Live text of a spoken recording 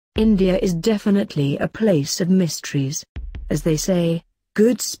India is definitely a place of mysteries. As they say,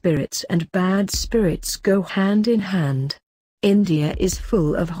 good spirits and bad spirits go hand in hand. India is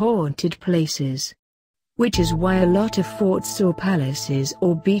full of haunted places. Which is why a lot of forts or palaces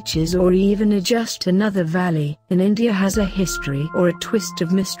or beaches or even just another valley in India has a history or a twist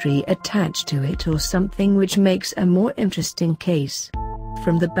of mystery attached to it, or something which makes a more interesting case.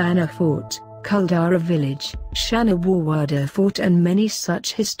 From the Bhangarh Fort, Kuldhara Village, Shaniwarwada Fort and many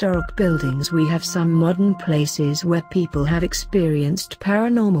such historic buildings, we have some modern places where people have experienced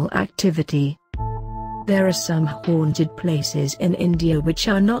paranormal activity. There are some haunted places in India which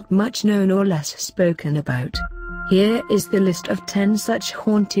are not much known or less spoken about. Here is the list of 10 such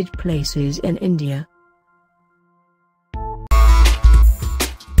haunted places in India.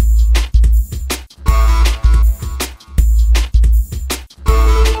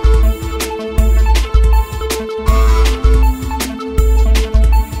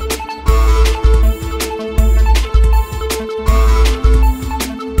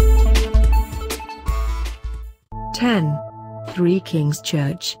 Three Kings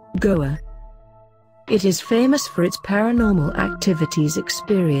Church, Goa. It is famous for its paranormal activities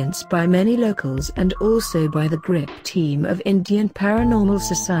experienced by many locals and also by the GRIP team of Indian Paranormal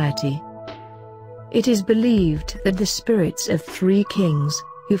Society. It is believed that the spirits of three kings,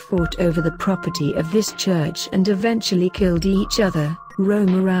 who fought over the property of this church and eventually killed each other,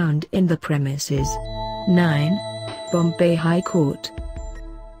 roam around in the premises. 9. Bombay High Court.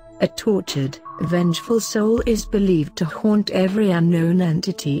 A tortured, vengeful soul is believed to haunt every unknown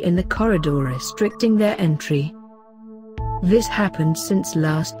entity in the corridor, restricting their entry. This happened since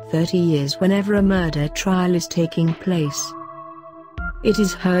last 30 years whenever a murder trial is taking place. It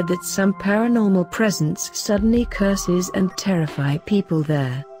is heard that some paranormal presence suddenly curses and terrify people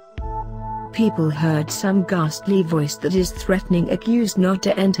there. People heard some ghastly voice that is threatening accused not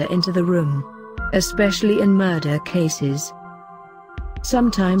to enter into the room. Especially in murder cases.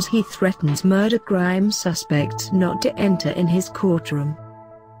 Sometimes he threatens murder crime suspects not to enter in his courtroom.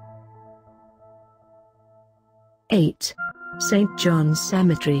 8. St. John's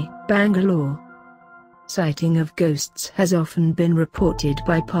Cemetery, Bangalore. Sighting of ghosts has often been reported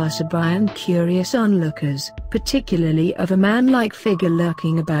by passerby and curious onlookers, particularly of a man-like figure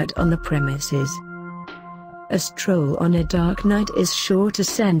lurking about on the premises. A stroll on a dark night is sure to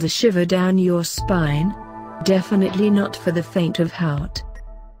send a shiver down your spine. Definitely not for the faint of heart.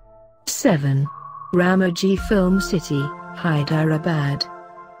 7. Ramoji Film City, Hyderabad.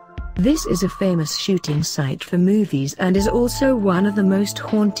 This is a famous shooting site for movies and is also one of the most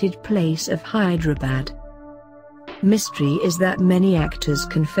haunted places of Hyderabad. Mystery is that many actors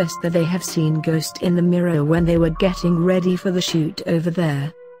confess that they have seen ghosts in the mirror when they were getting ready for the shoot over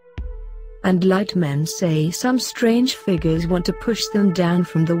there. And light men say some strange figures want to push them down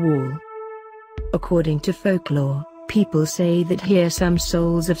from the wall. According to folklore, people say that here some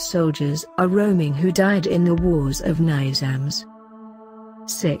souls of soldiers are roaming who died in the wars of Nizams.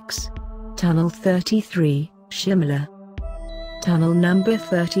 6. Tunnel 33, Shimla. Tunnel number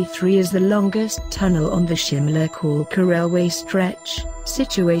 33 is the longest tunnel on the Shimla-Kalka railway stretch,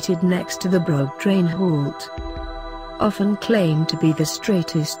 situated next to the Brog train halt. Often claimed to be the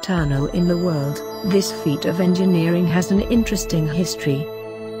straightest tunnel in the world, this feat of engineering has an interesting history.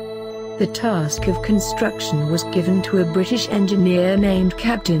 The task of construction was given to a British engineer named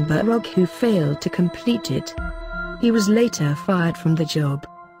Captain Burrog, who failed to complete it. He was later fired from the job,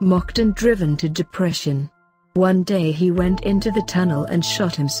 mocked and driven to depression. One day he went into the tunnel and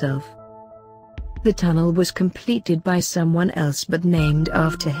shot himself. The tunnel was completed by someone else but named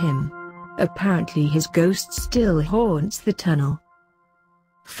after him. Apparently his ghost still haunts the tunnel.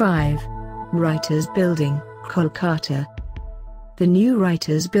 5. Writers' Building, Kolkata. The new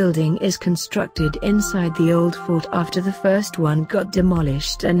Writers' Building is constructed inside the old fort after the first one got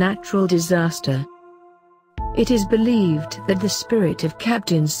demolished, a natural disaster. It is believed that the spirit of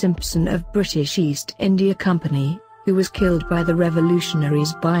Captain Simpson of British East India Company, who was killed by the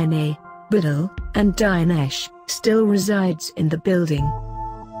revolutionaries Bine, Biddle, and Dinesh, still resides in the building.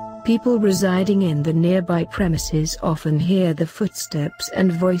 People residing in the nearby premises often hear the footsteps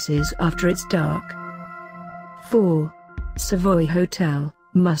and voices after it's dark. 4. Savoy Hotel,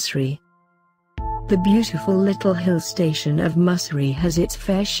 Mussoorie. The beautiful little hill station of Mussoorie has its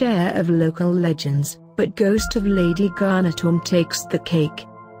fair share of local legends, but ghost of Lady Garnatom takes the cake.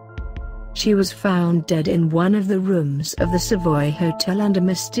 She was found dead in one of the rooms of the Savoy Hotel under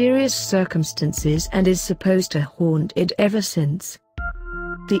mysterious circumstances and is supposed to haunt it ever since.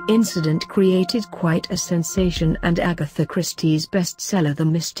 The incident created quite a sensation, and Agatha Christie's bestseller The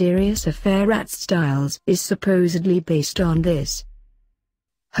Mysterious Affair at Styles is supposedly based on this.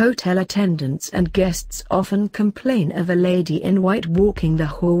 Hotel attendants and guests often complain of a lady in white walking the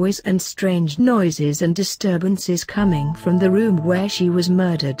hallways and strange noises and disturbances coming from the room where she was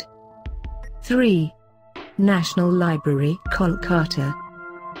murdered. 3. National Library, Kolkata.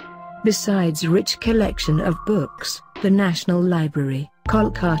 Besides rich collection of books, the National Library,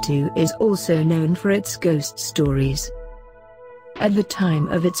 Kolkata is also known for its ghost stories. At the time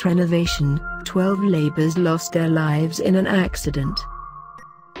of its renovation, 12 laborers lost their lives in an accident.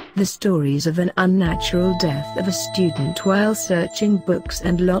 The stories of an unnatural death of a student while searching books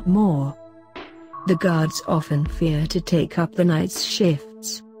and lot more. The guards often fear to take up the night's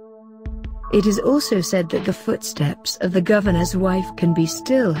shifts. It is also said that the footsteps of the governor's wife can be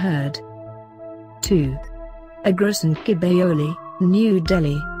still heard. 2. Agrasan Ki Baoli, New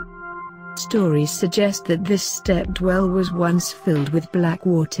Delhi. Stories suggest that this stepped well was once filled with black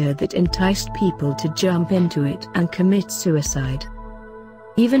water that enticed people to jump into it and commit suicide.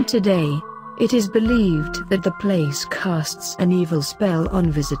 Even today, it is believed that the place casts an evil spell on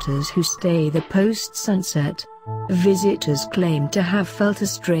visitors who stay there post-sunset. Visitors claim to have felt a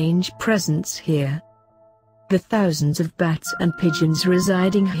strange presence here. The thousands of bats and pigeons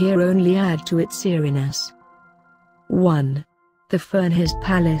residing here only add to its eeriness. 1. The Fernhill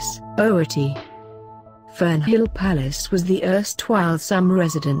Palace, Ooty. Fernhill Palace was the erstwhile summer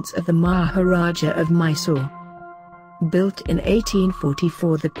residence of the Maharaja of Mysore. Built in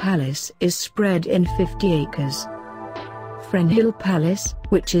 1844, the palace is spread in 50 acres. Fernhill Palace,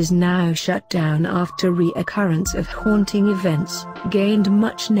 which is now shut down after reoccurrence of haunting events, gained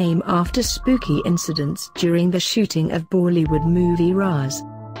much name after spooky incidents during the shooting of Bollywood movie Raz.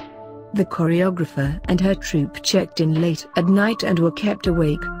 The choreographer and her troupe checked in late at night and were kept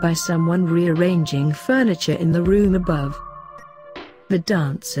awake by someone rearranging furniture in the room above. The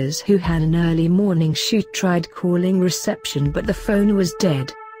dancers who had an early morning shoot tried calling reception, but the phone was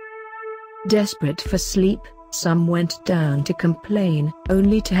dead. Desperate for sleep, some went down to complain,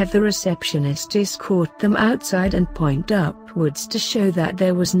 only to have the receptionist escort them outside and point upwards to show that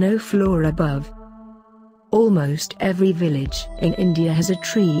there was no floor above. Almost every village in India has a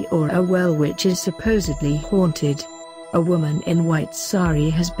tree or a well which is supposedly haunted. A woman in white sari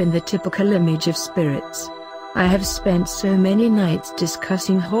has been the typical image of spirits. I have spent so many nights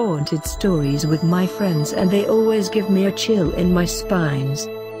discussing haunted stories with my friends and they always give me a chill in my spines,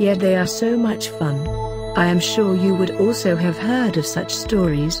 yet they are so much fun. I am sure you would also have heard of such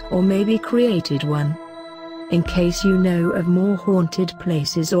stories or maybe created one. In case you know of more haunted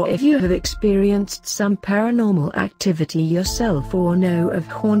places, or if you have experienced some paranormal activity yourself or know of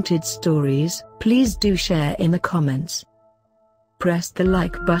haunted stories, please do share in the comments. Press the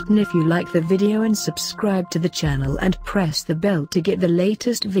like button if you like the video and subscribe to the channel and press the bell to get the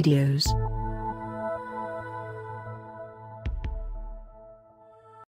latest videos.